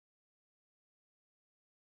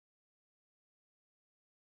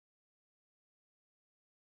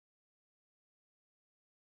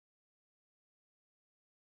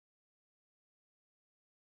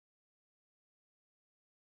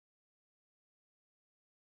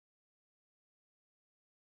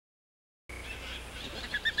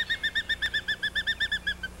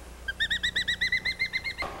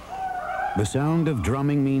The sound of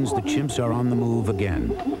drumming means the chimps are on the move again.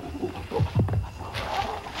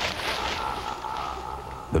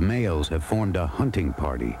 The males have formed a hunting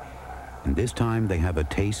party, and this time they have a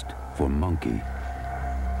taste for monkey.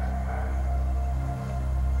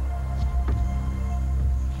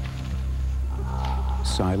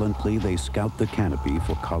 Silently, they scout the canopy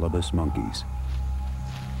for colobus monkeys.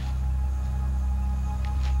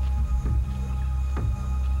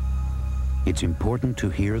 It's important to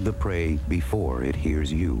hear the prey before it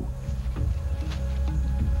hears you.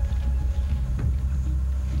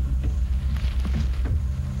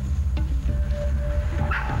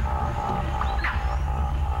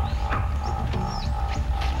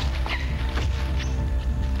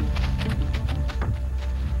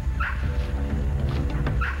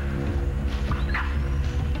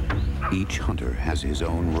 Each hunter has his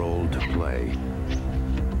own role to play.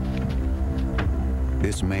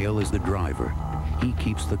 This male is the driver. He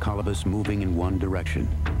keeps the colobus moving in one direction.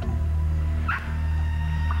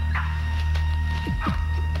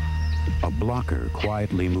 A blocker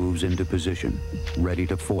quietly moves into position, ready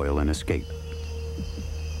to foil an escape.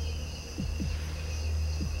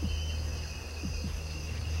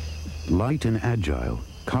 Light and agile,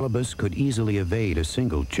 colobus could easily evade a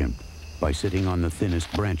single chimp by sitting on the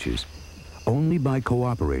thinnest branches. Only by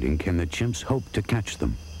cooperating can the chimps hope to catch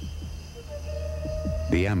them.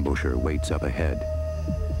 The ambusher waits up ahead.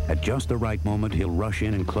 At just the right moment, he'll rush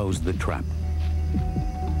in and close the trap.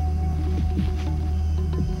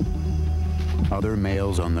 Other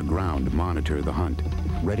males on the ground monitor the hunt,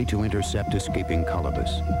 ready to intercept escaping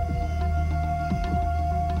colobus.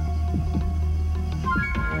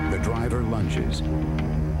 The driver lunges.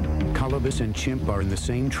 Colobus and chimp are in the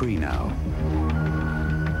same tree now.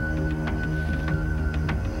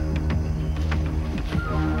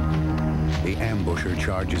 The ambusher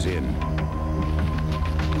charges in.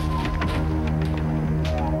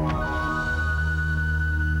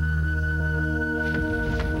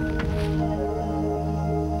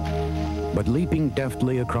 But leaping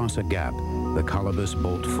deftly across a gap, the colobus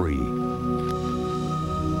bolt free.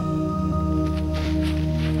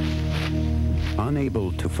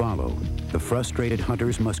 Unable to follow, the frustrated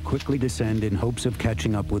hunters must quickly descend in hopes of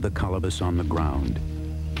catching up with the colobus on the ground.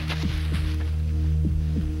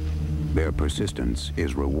 Their persistence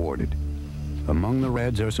is rewarded. Among the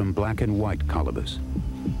reds are some black and white colobus.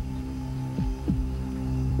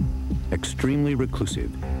 Extremely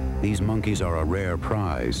reclusive, these monkeys are a rare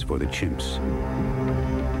prize for the chimps.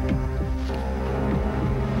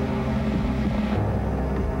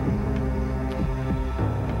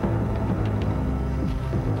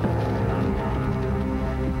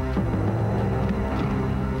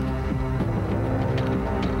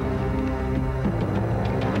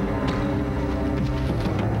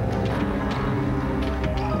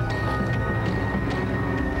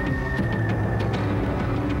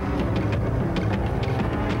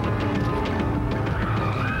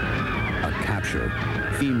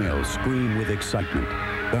 Females scream with excitement.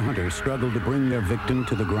 The hunters struggle to bring their victim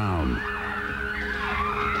to the ground.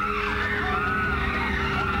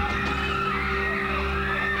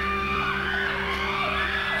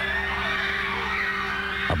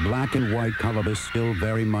 A black and white colobus still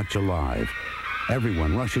very much alive.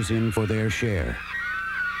 Everyone rushes in for their share.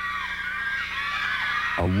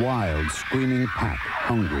 A wild, screaming pack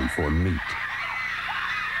hungry for meat.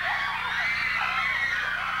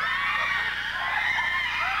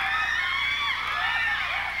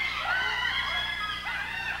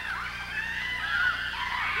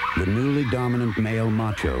 The newly dominant male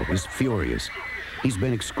macho is furious. He's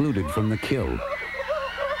been excluded from the kill.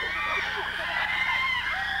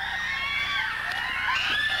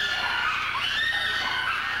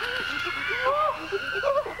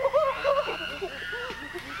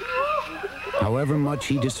 However much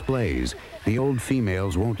he displays, the old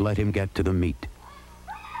females won't let him get to the meat.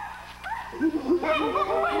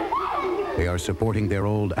 They are supporting their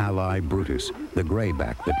old ally, Brutus, the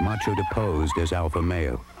grayback that Macho deposed as alpha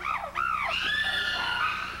male.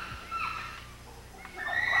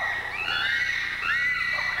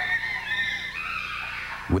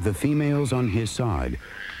 With the females on his side,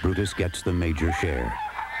 Brutus gets the major share,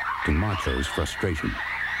 to Macho's frustration.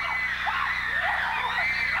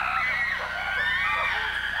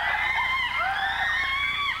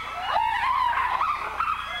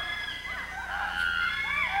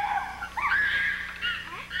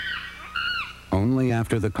 Only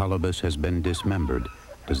after the colobus has been dismembered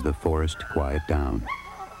does the forest quiet down.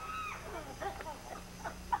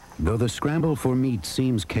 Though the scramble for meat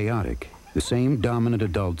seems chaotic, the same dominant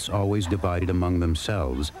adults always divide it among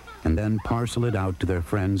themselves and then parcel it out to their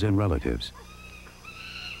friends and relatives.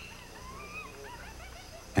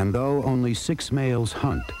 And though only 6 males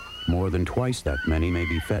hunt, more than twice that many may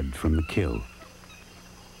be fed from the kill.